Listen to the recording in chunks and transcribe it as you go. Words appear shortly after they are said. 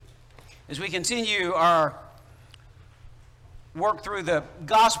As we continue our work through the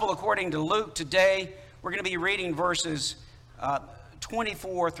Gospel according to Luke today, we're going to be reading verses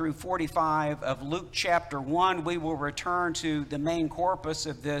 24 through 45 of Luke chapter 1. We will return to the main corpus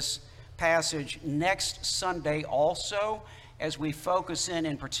of this passage next Sunday also, as we focus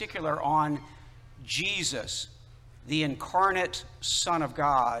in particular on Jesus, the incarnate Son of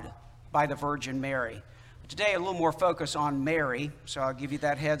God by the Virgin Mary. Today, a little more focus on Mary, so I'll give you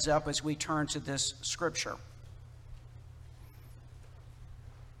that heads up as we turn to this scripture.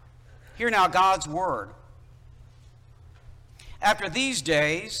 Hear now God's word. After these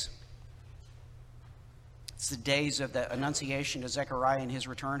days, it's the days of the Annunciation to Zechariah and his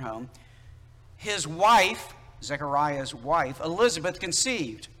return home, his wife, Zechariah's wife, Elizabeth,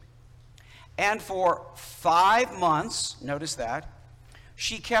 conceived. And for 5 months, notice that,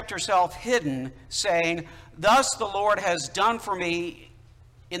 she kept herself hidden, saying, "Thus the Lord has done for me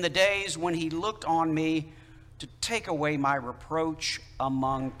in the days when he looked on me to take away my reproach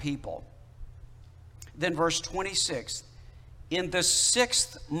among people." Then verse 26, in the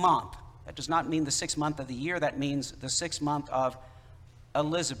 6th month, that does not mean the 6th month of the year, that means the 6th month of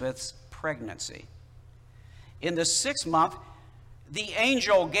Elizabeth's pregnancy. In the 6th month, the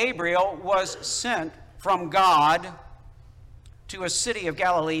angel Gabriel was sent from God to a city of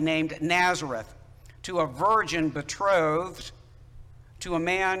Galilee named Nazareth, to a virgin betrothed to a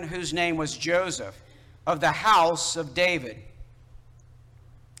man whose name was Joseph, of the house of David.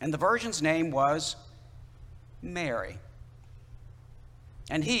 And the virgin's name was Mary.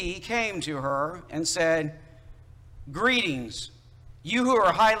 And he came to her and said, "Greetings, you who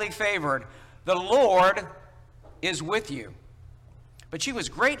are highly favored, the Lord is with you." But she was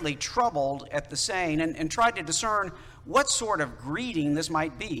greatly troubled at the saying and tried to discern what sort of greeting this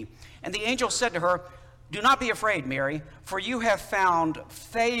might be. And the angel said to her, "Do not be afraid, Mary, for you have found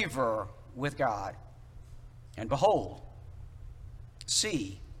favor with God. And behold,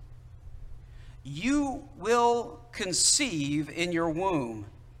 see, you will conceive in your womb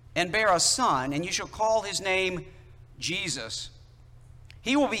and bear a son, and you shall call his name Jesus.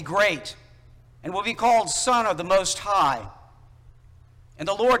 He will be great and will be called Son of the Most High. And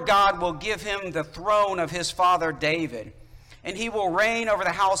the Lord God will give him the throne of his father David, and he will reign over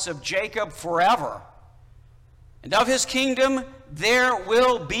the house of Jacob forever. And of his kingdom there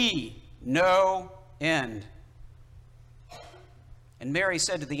will be no end." And Mary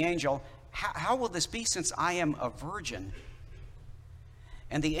said to the angel, How will this be, since I am a virgin?"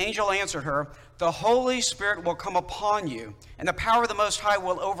 And the angel answered her, "The Holy Spirit will come upon you, and the power of the Most High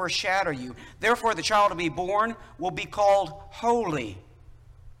will overshadow you. Therefore the child to be born will be called Holy,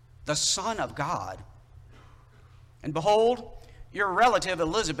 the Son of God. And behold, your relative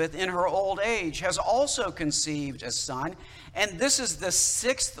Elizabeth in her old age has also conceived a son, and this is the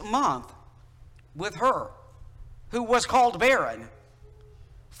 6th month with her, who was called barren.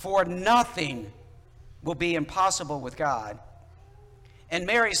 For nothing will be impossible with God." And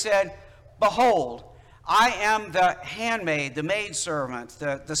Mary said, "Behold, I am the handmaid, the maidservant,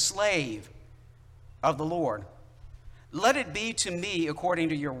 the slave of the Lord. Let it be to me according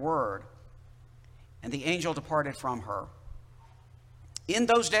to your word." And the angel departed from her. In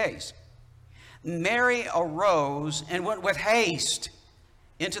those days, Mary arose and went with haste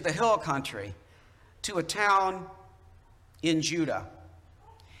into the hill country to a town in Judah.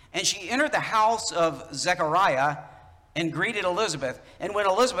 And she entered the house of Zechariah and greeted Elizabeth. And when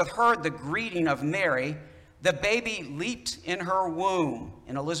Elizabeth heard the greeting of Mary, the baby leaped in her womb,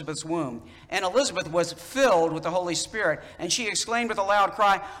 in Elizabeth's womb. And Elizabeth was filled with the Holy Spirit. And she exclaimed with a loud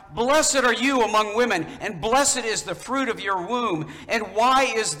cry, "Blessed are you among women, and blessed is the fruit of your womb. And why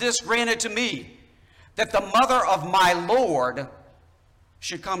is this granted to me, that the mother of my Lord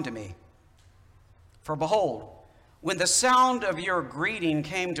should come to me? For behold, when the sound of your greeting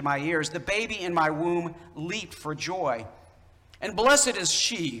came to my ears, the baby in my womb leaped for joy. And blessed is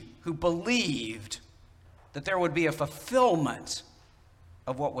she who believed that there would be a fulfillment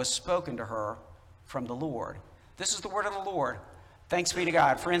of what was spoken to her from the Lord." This is the word of the Lord. Thanks be to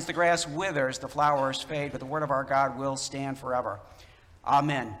God. Friends, the grass withers, the flowers fade, but the word of our God will stand forever.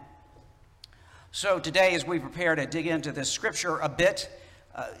 Amen. So today, as we prepare to dig into this scripture a bit,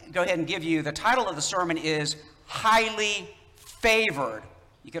 go ahead and give you, the title of the sermon is Highly Favored.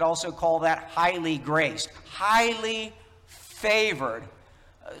 You could also call that highly graced. Highly favored.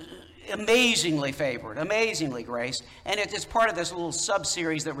 Amazingly favored, amazingly graced. And it's part of this little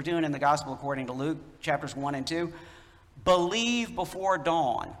sub-series that we're doing in the Gospel according to Luke, chapters 1 and 2. Believe before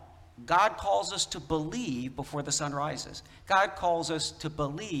dawn. God calls us to believe before the sun rises. God calls us to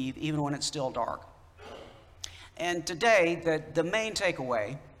believe even when it's still dark. And today, the main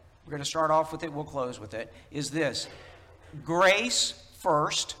takeaway we're going to start off with it, we'll close with it, is this. Grace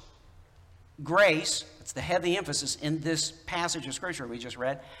first. Grace, that's the heavy emphasis in this passage of Scripture we just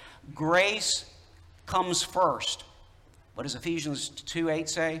read. Grace comes first. What does Ephesians 2:8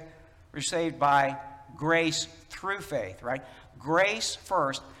 say? We're saved by grace through faith, right? Grace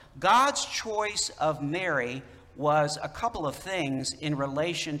first. God's choice of Mary was a couple of things in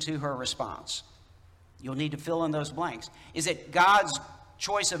relation to her response. You'll need to fill in those blanks. Is it God's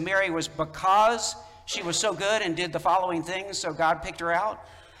choice of Mary was because she was so good and did the following things, so God picked her out?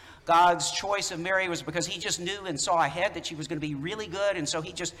 God's choice of Mary was because he just knew and saw ahead that she was going to be really good, and so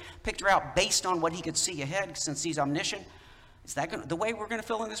he just picked her out based on what he could see ahead since he's omniscient? Is that the way we're going to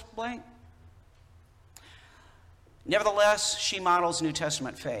fill in this blank? Nevertheless, she models New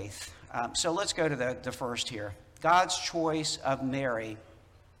Testament faith. So let's go to the first here. God's choice of Mary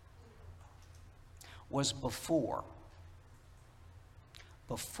was before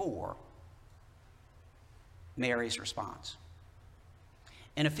Mary's response.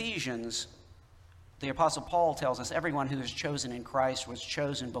 In Ephesians, the Apostle Paul tells us everyone who is chosen in Christ was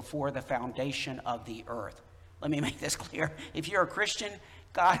chosen before the foundation of the earth. Let me make this clear. If you're a Christian,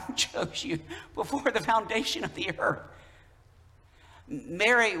 God chose you before the foundation of the earth.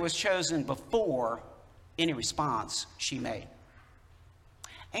 Mary was chosen before any response she made.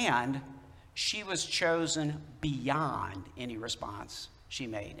 And she was chosen beyond any response she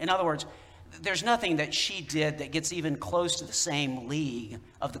made. In other words, there's nothing that she did that gets even close to the same league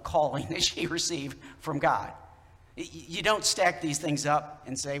of the calling that she received from God. You don't stack these things up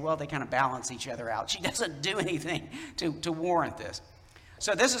and say, well, they kind of balance each other out. She doesn't do anything to warrant this.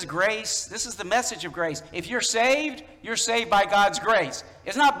 So this is grace. This is the message of grace. If you're saved by God's grace.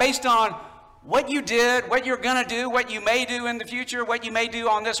 It's not based on what you did, what you're going to do, what you may do in the future, what you may do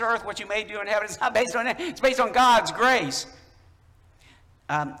on this earth, what you may do in heaven. It's not based on that. It's based on God's grace.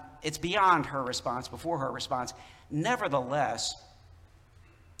 It's beyond her response, before her response. Nevertheless,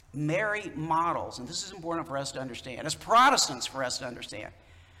 Mary models, and this is important for us to understand, as Protestants for us to understand,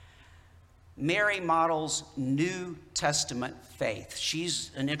 Mary models New Testament faith. She's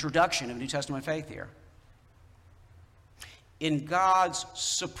an introduction of New Testament faith here. In God's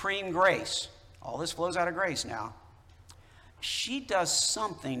supreme grace, all this flows out of grace now, she does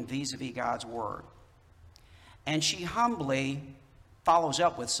something vis-a-vis God's word. And she humbly follows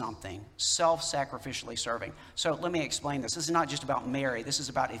up with something, self-sacrificially serving. So let me explain this. This is not just about Mary. This is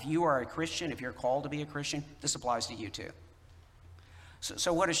about if you are a Christian, if you're called to be a Christian, this applies to you too.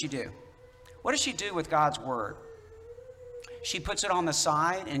 So what does she do? What does she do with God's word? She puts it on the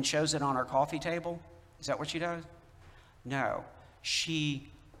side and shows it on her coffee table? Is that what she does? No.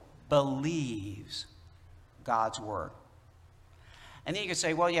 She believes God's word. And then you could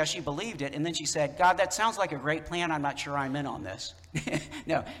say, well, yeah, she believed it. And then she said, God, that sounds like a great plan. I'm not sure I'm in on this.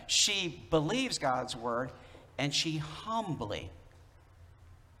 No, she believes God's word and she humbly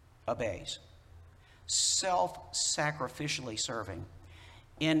obeys. Self-sacrificially serving.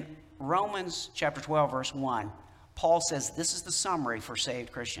 In Romans chapter 12, verse 1, Paul says, this is the summary for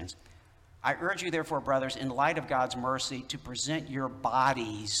saved Christians. I urge you, therefore, brothers, in light of God's mercy, to present your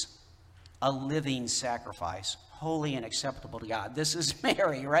bodies a living sacrifice, holy and acceptable to God. This is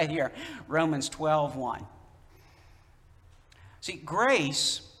Mary right here, Romans 12:1. See,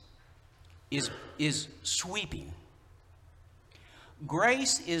 grace is sweeping.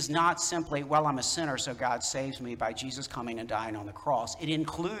 Grace is not simply, well, I'm a sinner, so God saves me by Jesus coming and dying on the cross. It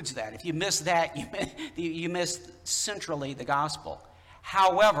includes that. If you miss that, you miss centrally the gospel.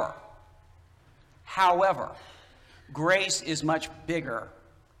 However, grace is much bigger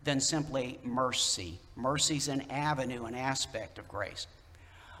than simply mercy. Mercy's an avenue, an aspect of grace.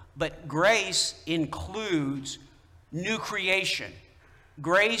 But grace includes new creation.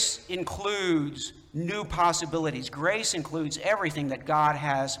 Grace includes new possibilities. Grace includes everything that God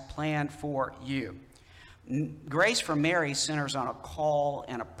has planned for you. Grace for Mary centers on a call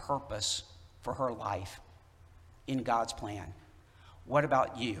and a purpose for her life in God's plan. What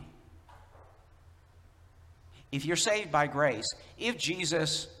about you? If you're saved by grace, if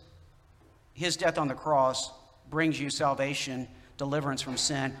Jesus, his death on the cross, brings you salvation, deliverance from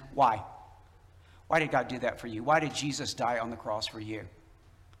sin, why? Why did God do that for you? Why did Jesus die on the cross for you?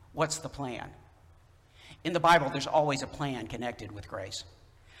 What's the plan? In the Bible, there's always a plan connected with grace.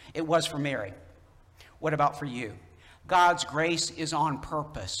 It was for Mary. What about for you? God's grace is on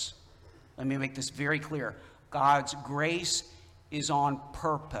purpose. Let me make this very clear. God's grace is on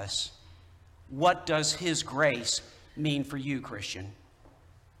purpose. What does his grace mean for you, Christian?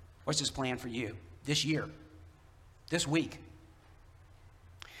 What's his plan for you this year, this week?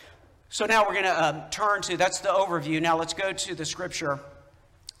 So now we're going to turn to, that's the overview. Now let's go to the scripture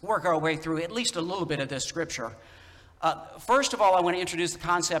work our way through at least a little bit of this scripture. First of all, I want to introduce the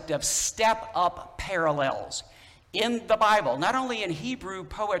concept of step-up parallels. In the Bible, not only in Hebrew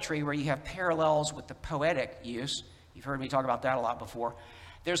poetry where you have parallels with the poetic use, you've heard me talk about that a lot before,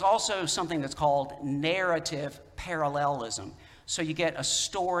 there's also something that's called narrative parallelism. So you get a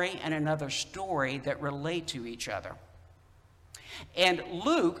story and another story that relate to each other. And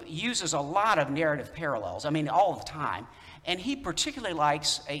Luke uses a lot of narrative parallels, all the time. And he particularly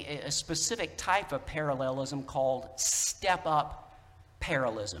likes a specific type of parallelism called step-up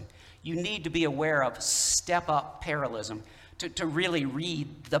parallelism. You need to be aware of step-up parallelism to really read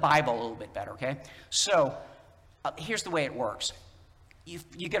the Bible a little bit better, okay? So here's the way it works.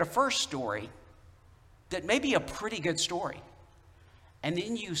 You get a first story that may be a pretty good story, and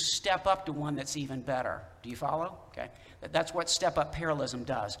then you step up to one that's even better. Do you follow? Okay. That's what step-up parallelism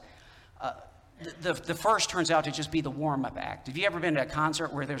does. The first turns out to just be the warm-up act. Have you ever been to a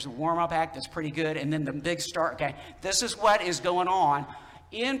concert where there's a warm-up act that's pretty good, and then the big start? Okay, this is what is going on.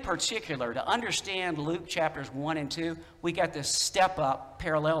 In particular, to understand Luke chapters 1 and 2, we got this step-up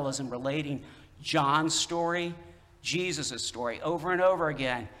parallelism relating John's story, Jesus' story, over and over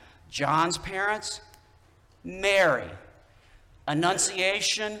again. John's parents, Mary.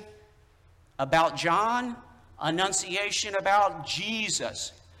 Annunciation about John, annunciation about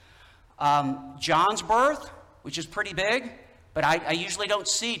Jesus. John's birth, which is pretty big, but I usually don't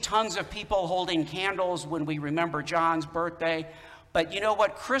see tons of people holding candles when we remember John's birthday. But you know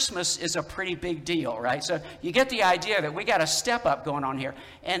what? Christmas is a pretty big deal, right? So you get the idea that we got a step up going on here.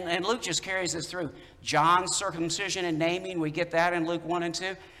 And Luke just carries this through. John's circumcision and naming, we get that in Luke 1 and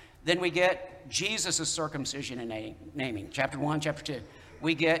 2. Then we get Jesus' circumcision and naming, chapter 1, chapter 2.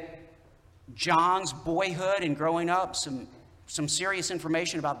 We get John's boyhood and growing up, some serious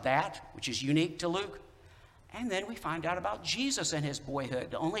information about that, which is unique to Luke. And then we find out about Jesus and his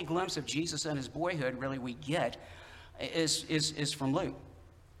boyhood. The only glimpse of Jesus and his boyhood really we get is from Luke.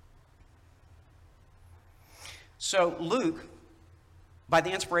 So Luke, by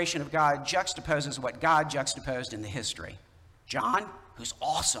the inspiration of God, juxtaposes what God juxtaposed in the history. John, who's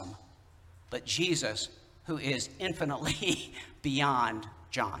awesome, but Jesus, who is infinitely beyond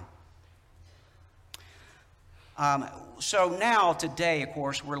John. So now, today, of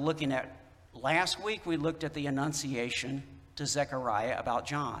course, we're looking at, last week we looked at the Annunciation to Zechariah about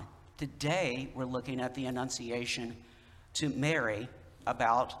John. Today, we're looking at the Annunciation to Mary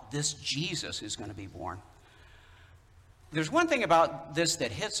about this Jesus who's going to be born. There's one thing about this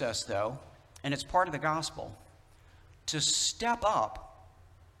that hits us, though, and it's part of the gospel. To step up,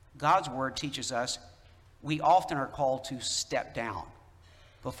 God's word teaches us we often are called to step down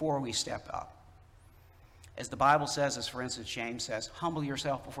before we step up. As the Bible says, as for instance James says, humble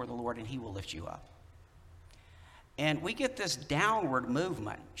yourself before the Lord and he will lift you up. And we get this downward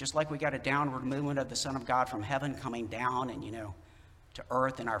movement, just like we got a downward movement of the Son of God from heaven coming down and, to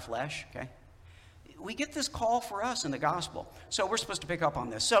earth in our flesh, okay? We get this call for us in the gospel. So we're supposed to pick up on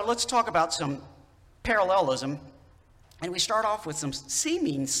this. So let's talk about some parallelism. And we start off with some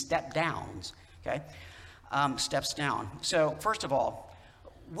seeming step downs, okay? Steps down. So first of all,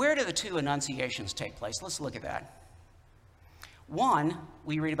 where do the two annunciations take place? Let's look at that. One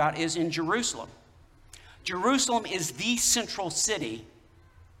we read about is in Jerusalem. Jerusalem is the central city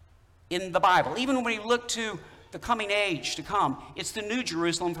in the Bible. Even when we look to the coming age to come, it's the new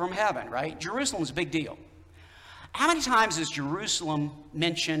Jerusalem from heaven, right? Jerusalem is a big deal. How many times is Jerusalem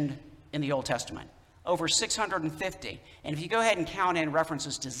mentioned in the Old Testament? Over 650. And if you go ahead and count in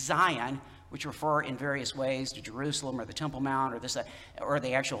references to Zion, which refer in various ways to Jerusalem or the Temple Mount or this, or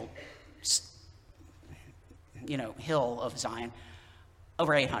the actual, hill of Zion,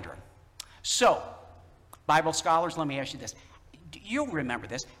 over 800. So, Bible scholars, let me ask you this. You'll remember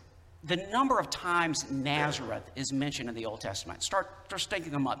this. The number of times Nazareth is mentioned in the Old Testament. Start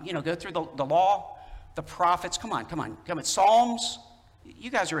thinking them up. Go through the law, the prophets. Come on. Psalms. You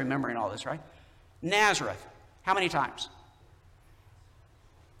guys are remembering all this, right? Nazareth. How many times?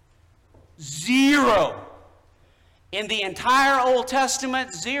 0. In the entire Old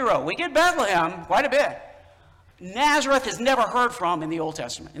Testament, 0. We get Bethlehem quite a bit. Nazareth is never heard from in the Old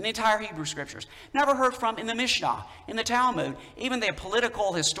Testament, in the entire Hebrew Scriptures. Never heard from in the Mishnah, in the Talmud. Even the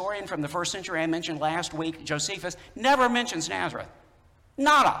political historian from the first century I mentioned last week, Josephus, never mentions Nazareth.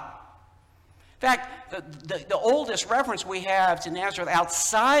 Nada. In fact, the oldest reference we have to Nazareth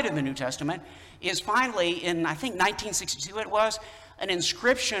outside of the New Testament is finally in, I think, 1962 it was, an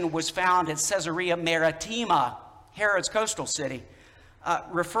inscription was found at Caesarea Maritima, Herod's coastal city,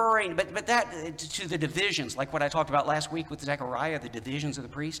 referring, but that to the divisions, like what I talked about last week with Zechariah, the divisions of the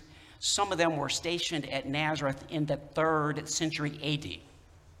priest. Some of them were stationed at Nazareth in the 3rd century AD.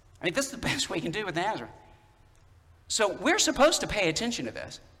 I mean, this is the best we can do with Nazareth. So we're supposed to pay attention to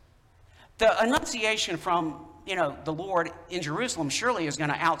this. The annunciation from, the Lord in Jerusalem surely is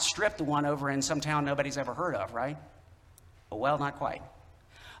going to outstrip the one over in some town nobody's ever heard of, right? Well, not quite.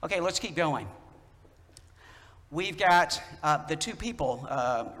 Okay, let's keep going. We've got the two people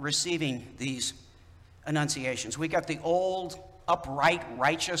receiving these annunciations. We've got the old, upright,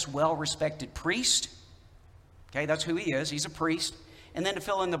 righteous, well-respected priest. Okay, that's who he is. He's a priest. And then to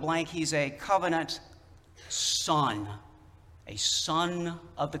fill in the blank, he's a covenant son, a son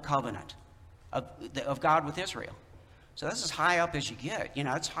of the covenant of God with Israel. So this is as high up as you get.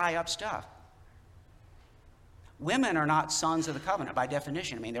 It's high up stuff. Women are not sons of the covenant by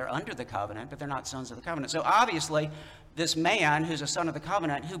definition. I mean, they're under the covenant, but they're not sons of the covenant. So obviously, this man who's a son of the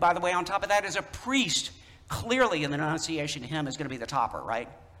covenant, who, by the way, on top of that is a priest, clearly in the annunciation to him is going to be the topper, right?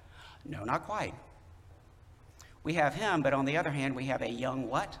 No, not quite. We have him, but on the other hand, we have a young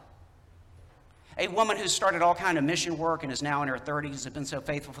what? A woman who's started all kind of mission work and is now in her 30s, has been so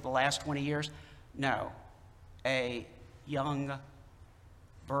faithful for the last 20 years. No, a young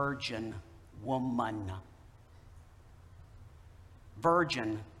virgin woman.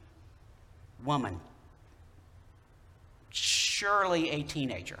 Virgin woman. Surely a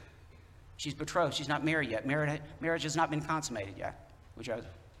teenager. She's betrothed. She's not married yet. Marriage has not been consummated yet.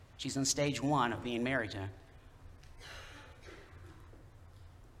 She's in stage 1 of being married to him.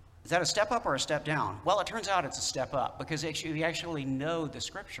 Is that a step up or a step down? Well, it turns out it's a step up because you actually know the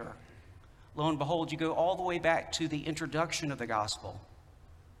scripture. Lo and behold, you go all the way back to the introduction of the gospel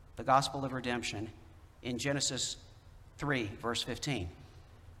of redemption in Genesis 3, verse 15.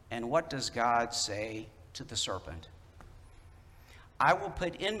 And what does God say to the serpent? I will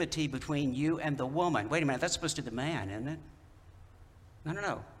put enmity between you and the woman. Wait a minute, that's supposed to be the man, isn't it?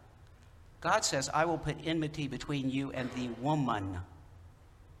 No. God says, I will put enmity between you and the woman.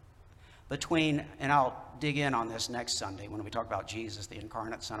 And I'll dig in on this next Sunday when we talk about Jesus, the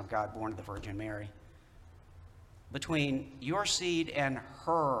incarnate Son of God, born of the Virgin Mary. Between your seed and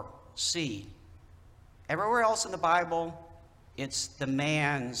her seed. Everywhere else in the Bible, it's the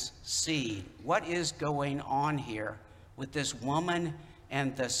man's seed. What is going on here with this woman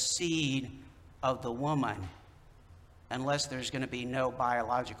and the seed of the woman? Unless there's going to be no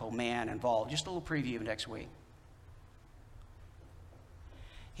biological man involved. Just a little preview of next week.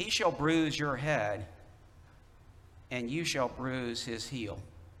 He shall bruise your head, and you shall bruise his heel.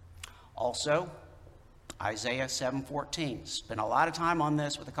 Also, Isaiah 7:14. Spent a lot of time on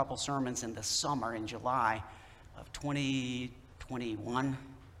this with a couple sermons in the summer in July of 2021. You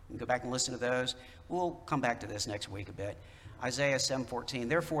can go back and listen to those. We'll come back to this next week a bit. Isaiah 7:14.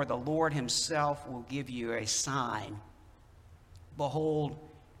 Therefore, the Lord himself will give you a sign. Behold,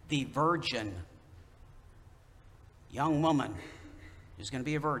 the virgin, young woman, who's going to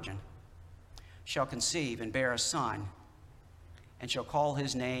be a virgin, shall conceive and bear a son, and shall call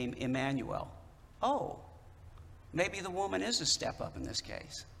his name Emmanuel. Oh, maybe the woman is a step up in this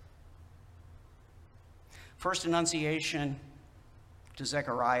case. First annunciation to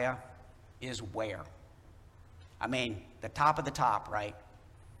Zechariah is where? I mean, the top of the top, right?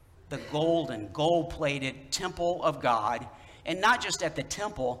 The golden, gold-plated temple of God. And not just at the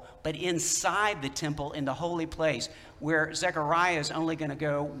temple, but inside the temple in the holy place, where Zechariah is only going to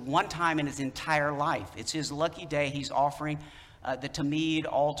go one time in his entire life. It's his lucky day. He's offering the Tamid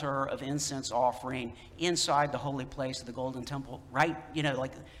altar of incense offering inside the holy place of the golden temple. Right,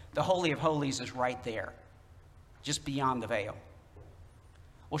 like the Holy of Holies is right there, just beyond the veil.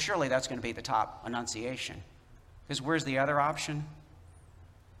 Well, surely that's going to be the top annunciation. Because where's the other option?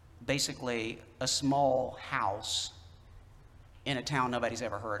 Basically, a small house in a town nobody's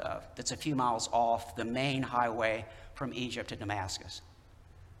ever heard of, that's a few miles off the main highway from Egypt to Damascus.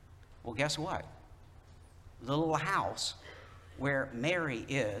 Well, guess what? The little house where Mary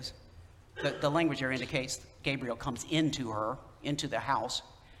is, the language there indicates Gabriel comes into the house.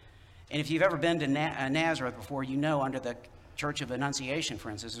 And if you've ever been to Nazareth before, you know under the Church of Annunciation, for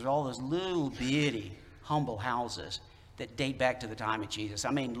instance, there's all those little bitty, humble houses that date back to the time of Jesus.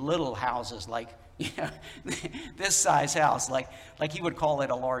 I mean, little houses like, this size house, like he would call it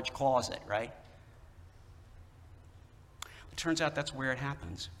a large closet, right? It turns out that's where it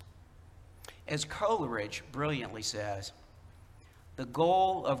happens. As Coleridge brilliantly says, the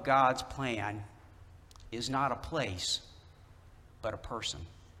goal of God's plan is not a place, but a person.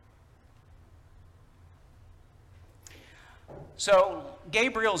 So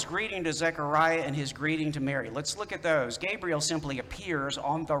Gabriel's greeting to Zechariah and his greeting to Mary. Let's look at those. Gabriel simply appears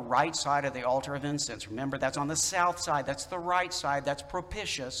on the right side of the altar of incense. Remember, that's on the south side. That's the right side. That's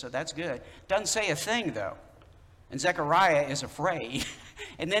propitious, so that's good. Doesn't say a thing, though. And Zechariah is afraid.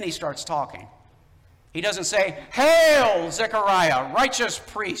 And then he starts talking. He doesn't say, "Hail, Zechariah, righteous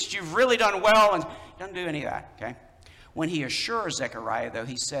priest, you've really done well," and he doesn't do any of that, okay? When he assures Zechariah, though,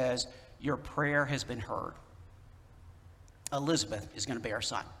 he says, "Your prayer has been heard. Elizabeth is going to bear a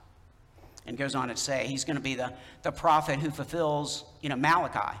son." And goes on to say he's going to be the prophet who fulfills,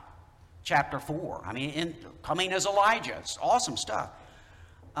 Malachi chapter 4. I mean, coming as Elijah. It's awesome stuff.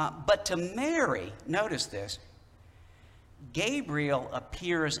 But to Mary, notice this, Gabriel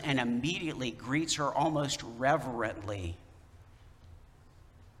appears and immediately greets her almost reverently.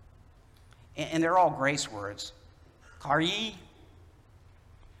 And they're all grace words. Kari,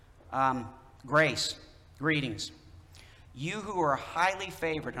 grace, greetings. You who are highly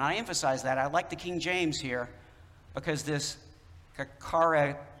favored. And I emphasize that. I like the King James here because this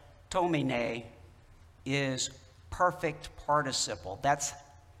karatomine is perfect participle. That's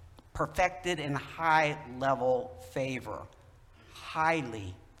perfected in high level favor.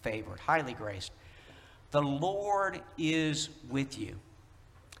 Highly favored, highly graced. The Lord is with you.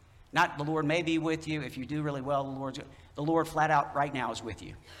 Not the Lord may be with you. If you do really well, the Lord flat out right now is with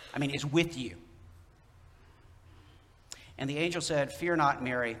you. I mean, is with you. And the angel said, "Fear not,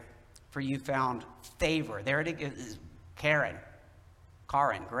 Mary, for you found favor." There it is, Karen,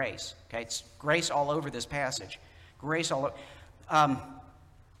 grace. Okay, it's grace all over this passage. Grace all over.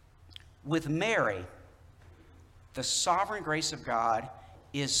 With Mary, the sovereign grace of God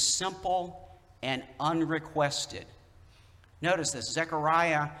is simple and unrequested. Notice this,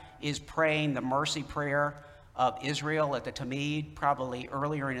 Zechariah is praying the mercy prayer of Israel at the Tamid. Probably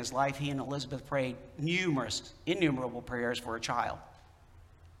earlier in his life, he and Elizabeth prayed innumerable prayers for a child.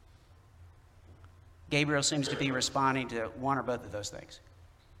 Gabriel seems to be responding to one or both of those things.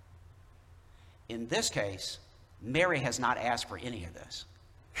 In this case, Mary has not asked for any of this.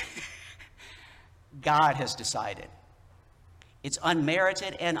 God has decided. It's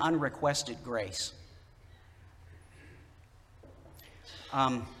unmerited and unrequested grace.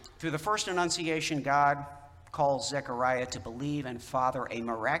 Through the first Annunciation, God calls Zechariah to believe and father a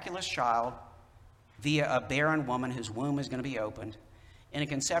miraculous child via a barren woman whose womb is going to be opened, in a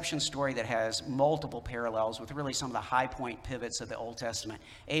conception story that has multiple parallels with really some of the high point pivots of the Old Testament.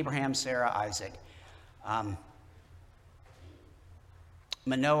 Abraham, Sarah, Isaac.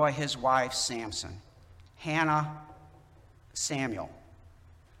 Manoah, his wife, Samson. Hannah, Samuel.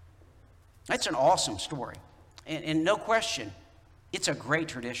 That's an awesome story. And no question, it's a great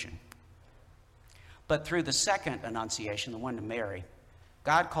tradition. But through the second Annunciation, the one to Mary,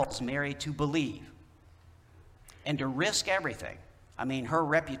 God calls Mary to believe and to risk everything. I mean, her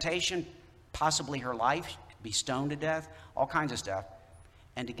reputation, possibly her life, be stoned to death, all kinds of stuff,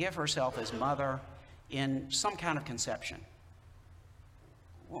 and to give herself as mother in some kind of conception.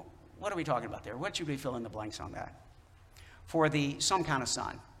 Well, what are we talking about there? What should we fill in the blanks on that? For some kind of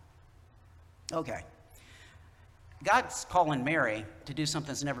son. Okay. God's calling Mary to do something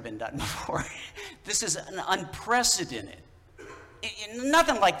that's never been done before. This is an unprecedented.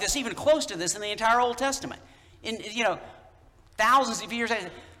 Nothing like this, even close to this, in the entire Old Testament. Thousands of years,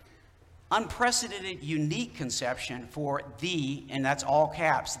 unprecedented, unique conception for the, and that's all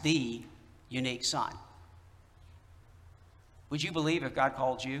caps, the unique son. Would you believe if God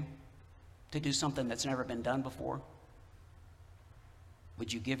called you to do something that's never been done before?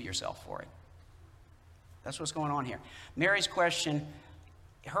 Would you give yourself for it? That's what's going on here. Mary's question,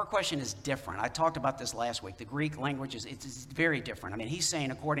 her question is different. I talked about this last week. The Greek language it's very different. I mean, he's saying,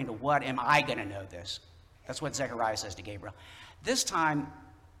 according to what am I going to know this? That's what Zechariah says to Gabriel. This time,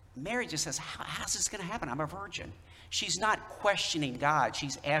 Mary just says, how's this going to happen? I'm a virgin. She's not questioning God.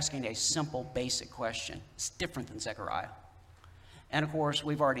 She's asking a simple, basic question. It's different than Zechariah. And, of course,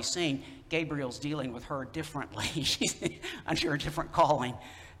 we've already seen Gabriel's dealing with her differently. She's under a different calling,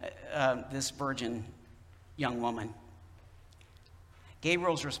 this virgin young woman.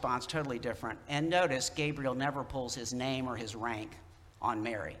 Gabriel's response, totally different. And notice, Gabriel never pulls his name or his rank on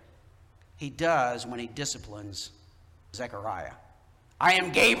Mary. He does when he disciplines Zechariah. I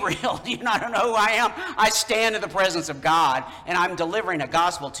am Gabriel. Do you not know who I am? I stand in the presence of God, and I'm delivering a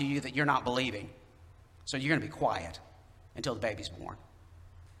gospel to you that you're not believing. So you're going to be quiet until the baby's born.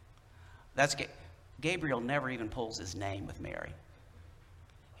 Gabriel never even pulls his name with Mary.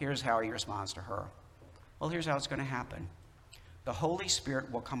 Here's how he responds to her. Well, here's how it's going to happen. The Holy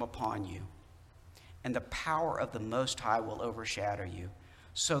Spirit will come upon you, and the power of the Most High will overshadow you.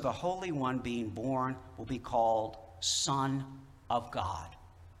 So the Holy One being born will be called Son of God.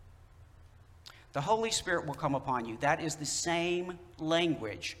 The Holy Spirit will come upon you. That is the same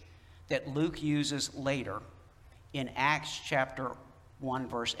language that Luke uses later in Acts chapter 1,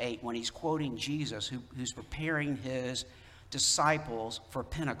 verse 8, when he's quoting Jesus, who's preparing his disciples for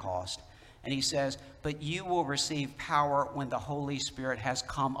Pentecost. And he says, but you will receive power when the Holy Spirit has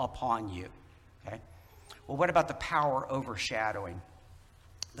come upon you. Okay? Well, what about the power overshadowing?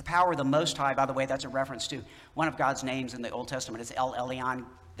 The power of the Most High, by the way, that's a reference to one of God's names in the Old Testament. It's El Elyon,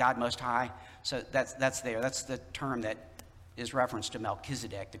 God Most High. So that's there. That's the term that is referenced to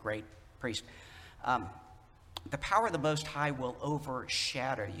Melchizedek, the great priest. The power of the Most High will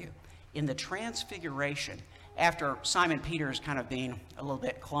overshadow you. In the Transfiguration, after Simon Peter is kind of being a little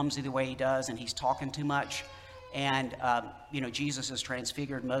bit clumsy the way he does, and he's talking too much, and Jesus is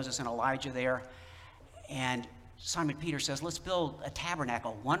transfigured, Moses and Elijah there, and Simon Peter says, let's build a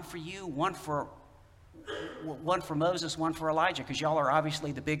tabernacle, one for you, one for Moses, one for Elijah, because y'all are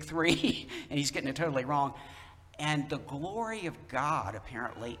obviously the big three, and he's getting it totally wrong. And the glory of God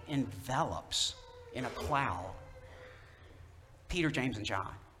apparently envelops in a cloud Peter, James, and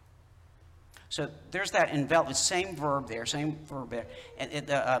John. So there's that envelop, same verb there. And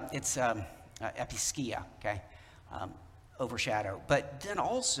it's episkia, okay, overshadow. But then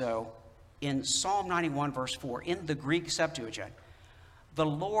also in Psalm 91, verse 4, in the Greek Septuagint, the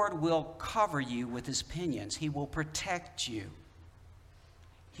Lord will cover you with his pinions. He will protect you.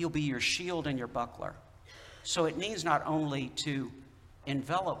 He'll be your shield and your buckler. So it means not only to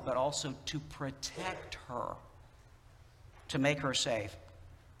envelop, but also to protect her, to make her safe.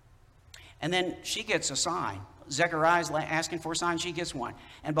 And then she gets a sign. Zechariah's asking for a sign, she gets one.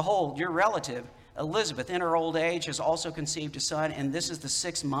 And behold, your relative, Elizabeth, in her old age, has also conceived a son, and this is the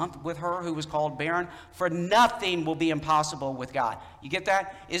 6th month with her, who was called barren. For nothing will be impossible with God. You get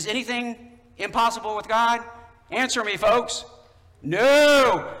that? Is anything impossible with God? Answer me, folks.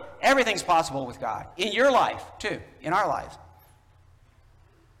 No! Everything's possible with God. In your life, too. In our lives.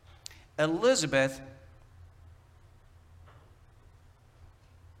 Elizabeth,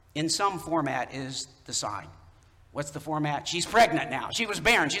 in some format, is the sign. What's the format? She's pregnant now. She was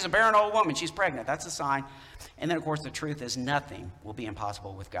barren. She's a barren old woman. She's pregnant. That's a sign. And then, of course, the truth is nothing will be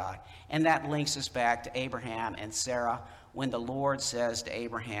impossible with God. And that links us back to Abraham and Sarah when the Lord says to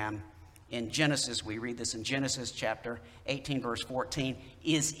Abraham in Genesis, we read this in Genesis chapter 18, verse 14,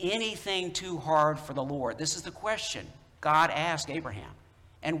 is anything too hard for the Lord? This is the question God asked Abraham.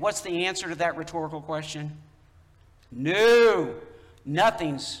 And what's the answer to that rhetorical question? No,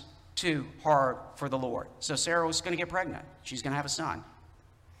 nothing's too hard for the Lord. So Sarah was going to get pregnant. She's going to have a son.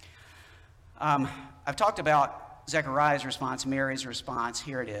 I've talked about Zechariah's response, Mary's response.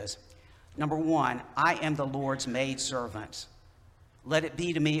 Here it is. Number 1, I am the Lord's maidservant. Let it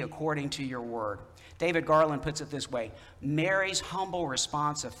be to me according to your word. David Garland puts it this way. Mary's humble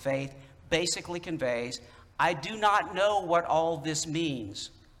response of faith basically conveys, I do not know what all this means,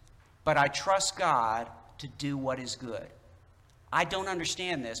 but I trust God to do what is good. I don't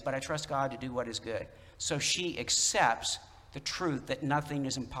understand this, but I trust God to do what is good. So she accepts the truth that nothing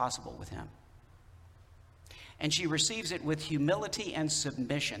is impossible with him. And she receives it with humility and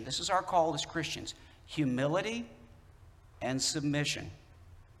submission. This is our call as Christians. Humility and submission.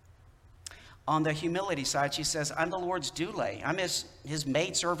 On the humility side, she says, I'm the Lord's doulé. I'm his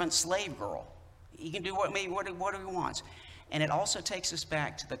maidservant slave girl. He can do what he wants. And it also takes us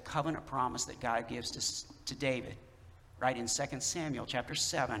back to the covenant promise that God gives to David. Right in 2 Samuel chapter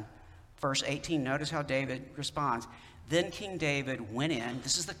 7, verse 18. Notice how David responds. Then King David went in.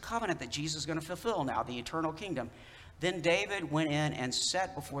 This is the covenant that Jesus is going to fulfill now, the eternal kingdom. Then David went in and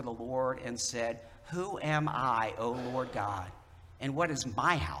sat before the Lord and said, who am I, O Lord God? And what is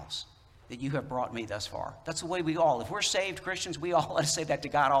my house that you have brought me thus far? That's the way if we're saved Christians, we all let us say that to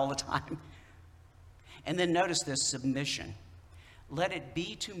God all the time. And then notice this submission. Let it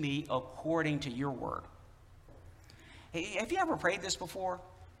be to me according to your word. Hey, have you ever prayed this before?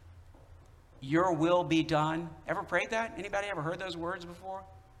 Your will be done. Ever prayed that? Anybody ever heard those words before?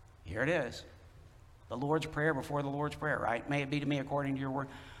 Here it is. The Lord's Prayer before the Lord's Prayer, right? May it be to me according to your word.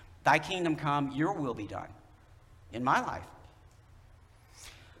 Thy kingdom come, your will be done in my life.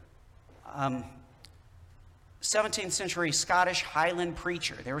 17th century Scottish Highland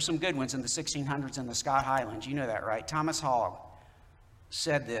preacher. There were some good ones in the 1600s in the Scott Highlands. You know that, right? Thomas Hogg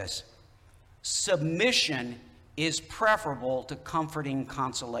said this. Submission is preferable to comforting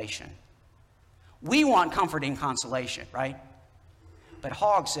consolation. We want comforting consolation, right? But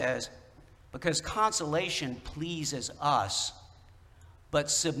Hogg says, because consolation pleases us, but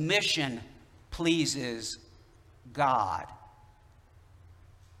submission pleases God.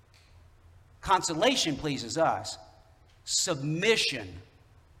 Consolation pleases us. Submission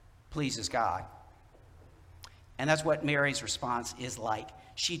pleases God. And that's what Mary's response is like.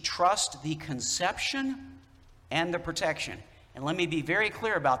 She trusts the conception and the protection. And let me be very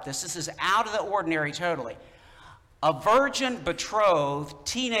clear about this. This is out of the ordinary totally. A virgin betrothed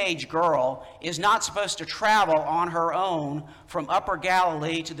teenage girl is not supposed to travel on her own from Upper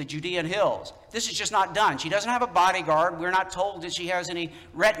Galilee to the Judean hills. This is just not done. She doesn't have a bodyguard. We're not told that she has any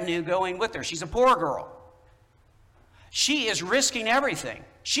retinue going with her. She's a poor girl. She is risking everything.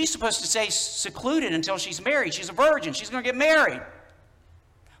 She's supposed to stay secluded until she's married. She's a virgin. She's going to get married.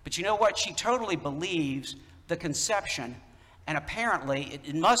 But you know what? She totally believes the conception, and apparently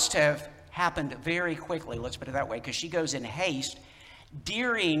it must have happened very quickly, let's put it that way, because she goes in haste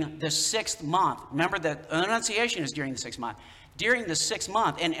during the 6th month. Remember, the Annunciation is during the 6th month. During the 6th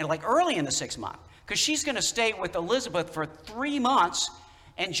month, and like early in the 6th month, because she's going to stay with Elizabeth for 3 months,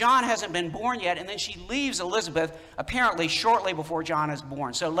 and John hasn't been born yet, and then she leaves Elizabeth apparently shortly before John is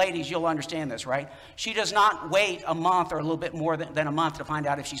born. So ladies, you'll understand this, right? She does not wait a month or a little bit more than a month to find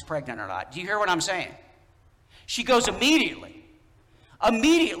out if she's pregnant or not. Do you hear what I'm saying? She goes immediately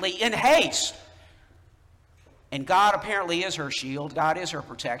in haste. And God apparently is her shield. God is her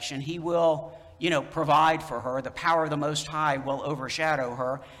protection. He will, provide for her. The power of the Most High will overshadow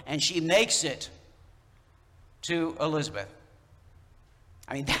her. And she makes it to Elizabeth.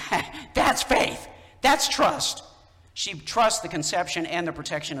 I mean, that's faith. That's trust. She trusts the conception and the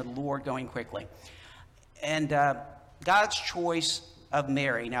protection of the Lord going quickly. And God's choice of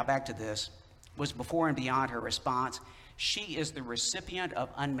Mary, now back to this, was before and beyond her response. She is the recipient of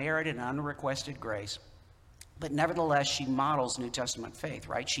unmerited and unrequested grace. But nevertheless, she models New Testament faith,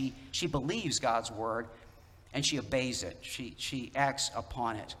 right? She believes God's word, and she obeys it. She acts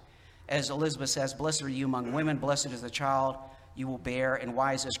upon it. As Elizabeth says, "Blessed are you among women, blessed is the child you will bear, and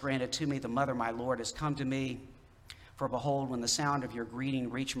why is this granted to me? The mother of my Lord has come to me. For behold, when the sound of your greeting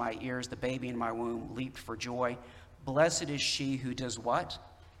reached my ears, the baby in my womb leaped for joy. Blessed is she who does what?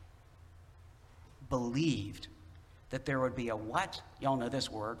 Believed that there would be a what?" Y'all know this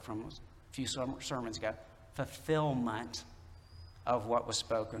word from a few sermons ago. Fulfillment of what was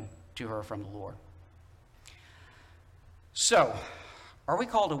spoken to her from the Lord. So, are we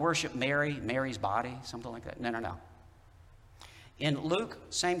called to worship Mary, Mary's body, something like that? No. In Luke,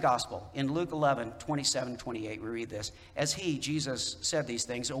 same gospel, in Luke 11, 27, 28, we read this. As he, Jesus, said these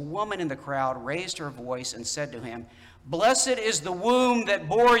things, a woman in the crowd raised her voice and said to him, "Blessed is the womb that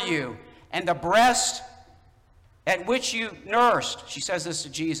bore you, and the breast at which you nursed." She says this to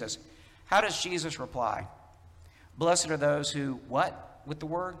Jesus. How does Jesus reply? Blessed are those who, what with the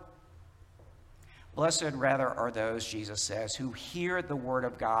word? Blessed rather are those, Jesus says, who hear the word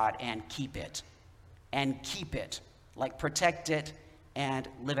of God and keep it. And keep it. Like protect it and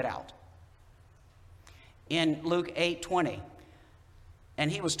live it out. In Luke 8:20,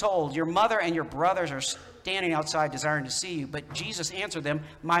 and he was told, "Your mother and your brothers are standing outside desiring to see you." But Jesus answered them,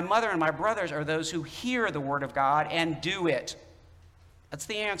 "My mother and my brothers are those who hear the word of God and do it." That's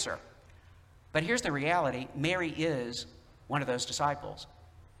the answer. But here's the reality. Mary is one of those disciples.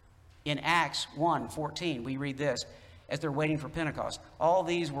 In Acts 1:14, we read this, as they're waiting for Pentecost. All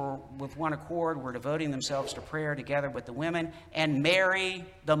these were with one accord, were devoting themselves to prayer together with the women, and Mary,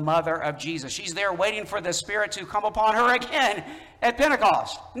 the mother of Jesus. She's there waiting for the Spirit to come upon her again at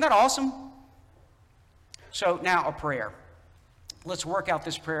Pentecost. Isn't that awesome? So now a prayer. Let's work out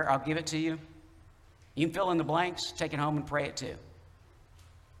this prayer. I'll give it to you. You can fill in the blanks, take it home and pray it too.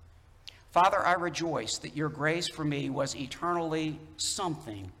 Father, I rejoice that your grace for me was eternally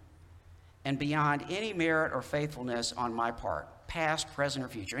something and beyond any merit or faithfulness on my part, past, present, or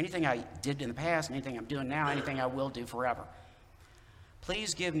future. Anything I did in the past, anything I'm doing now, anything I will do forever.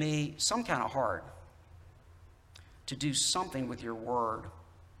 Please give me some kind of heart to do something with your word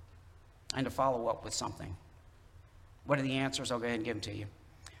and to follow up with something. What are the answers? I'll go ahead and give them to you.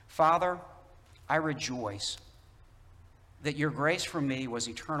 Father, I rejoice that your grace for me was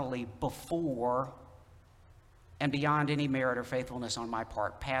eternally before and beyond any merit or faithfulness on my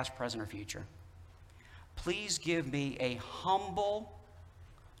part, past, present, or future. Please give me a humble,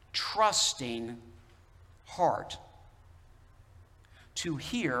 trusting heart to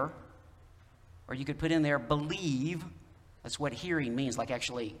hear, or you could put in there, believe. That's what hearing means, like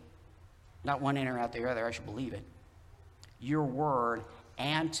actually, not one in or out the other, I should believe it. Your word,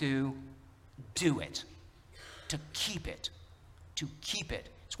 and to do it. To keep it. To keep it.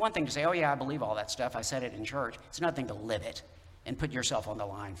 It's one thing to say, oh yeah, I believe all that stuff. I said it in church. It's another thing to live it and put yourself on the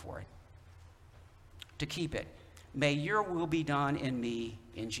line for it. To keep it. May your will be done in me,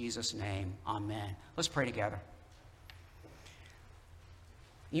 in Jesus' name. Amen. Let's pray together.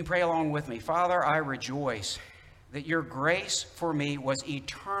 You pray along with me. Father, I rejoice that your grace for me was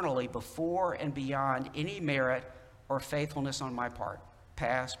eternally before and beyond any merit or faithfulness on my part,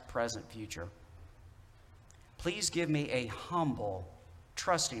 past, present, future. Please give me a humble,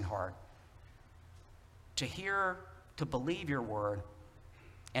 trusting heart to hear to believe your word,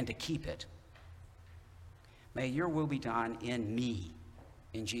 and to keep it. May your will be done in me.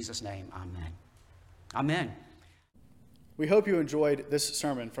 In Jesus' name, amen. Amen. We hope you enjoyed this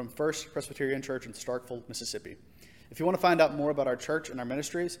sermon from First Presbyterian Church in Starkville, Mississippi. If you want to find out more about our church and our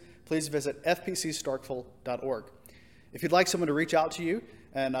ministries, please visit fpcstarkville.org. If you'd like someone to reach out to you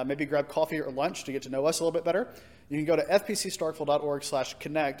and maybe grab coffee or lunch to get to know us a little bit better, you can go to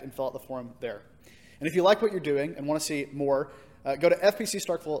fpcstarkville.org/connect and fill out the form there. And if you like what you're doing and want to see more, go to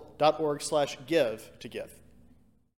fpcstarkville.org/give to give.